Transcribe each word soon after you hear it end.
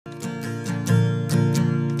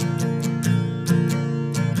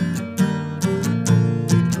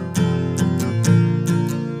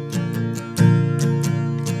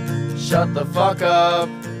Shut the fuck up.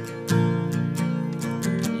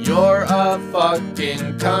 You're a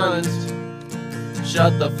fucking cunt.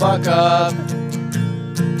 Shut the fuck up.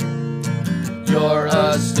 You're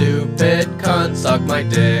a stupid cunt. Suck my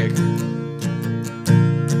dick.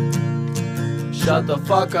 Shut the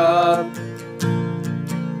fuck up.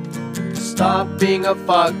 Stop being a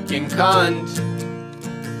fucking cunt.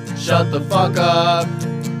 Shut the fuck up.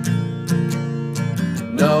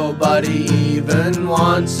 Nobody even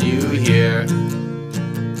wants you here.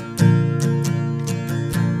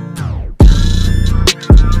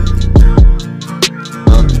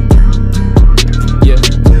 Yeah.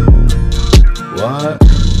 What?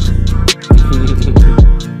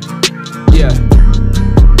 Yeah.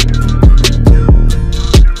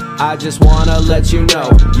 I just wanna let you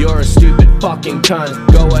know, you're a stupid fucking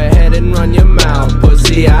cunt. Go ahead and run your mouth,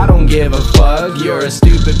 pussy, I don't give a fuck. You're a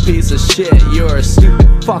stupid piece of shit, you're a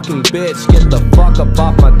stupid fucking bitch. Get the fuck up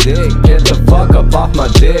off my dick, get the fuck up off my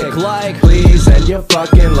dick. Like, please end your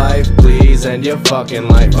fucking life, please end your fucking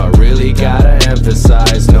life. I really gotta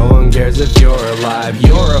emphasize, no one cares if you're alive.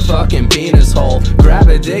 You're a fucking penis hole, grab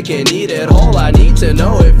a dick and eat it whole. I need to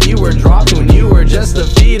know if you were dropped when you were just a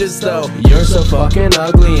fetus though. You're so fucking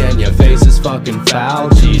ugly and your face is fucking foul.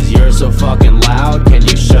 Jeez, you're so fucking loud, can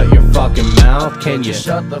you shut your fucking mouth? Can you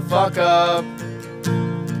shut the fuck up?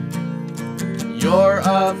 You're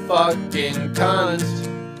a fucking cunt.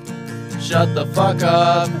 Shut the fuck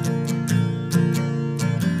up.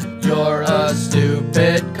 You're a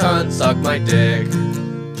stupid cunt. Suck my dick.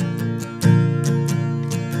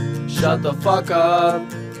 Shut the fuck up.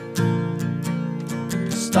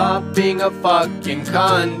 Stop being a fucking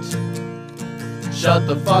cunt. Shut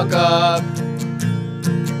the fuck up.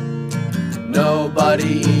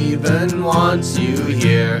 Nobody even wants you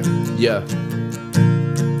here. Yeah.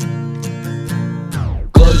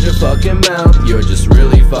 Close your fucking mouth, you're just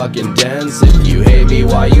really fucking dense. If you hate me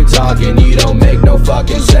while you talking, you don't make no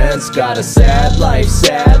fucking sense. Got a sad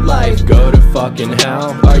life, go to fucking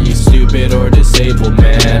hell. Are you stupid or disabled,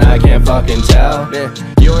 man? I can't fucking tell. Man,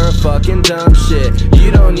 you're a fucking dumb shit,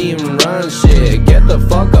 you don't even run shit. Get the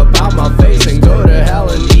fuck up out my face and go to hell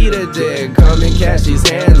and eat a dick. Come and catch these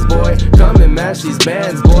hands, boy, come and match these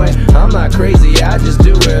bands, boy. I'm not crazy, I just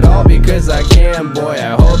do it all because I can, boy.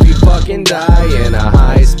 I hope you fucking die in a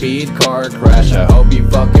high-speed car crash. I hope you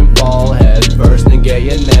fucking fall head first and get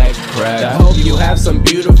your neck cracked. I hope you have some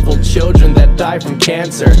beautiful children that die from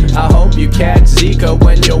cancer. I hope you catch Zika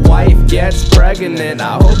when your wife gets pregnant.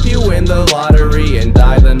 I hope you win the lottery and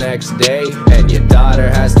die the next day, and your daughter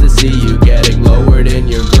has to see you getting lowered in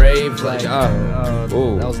your grave. Like, that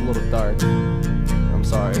was a little dark. I'm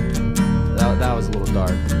sorry. That was a little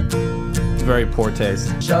dark. Very poor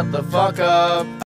taste. Shut the fuck up.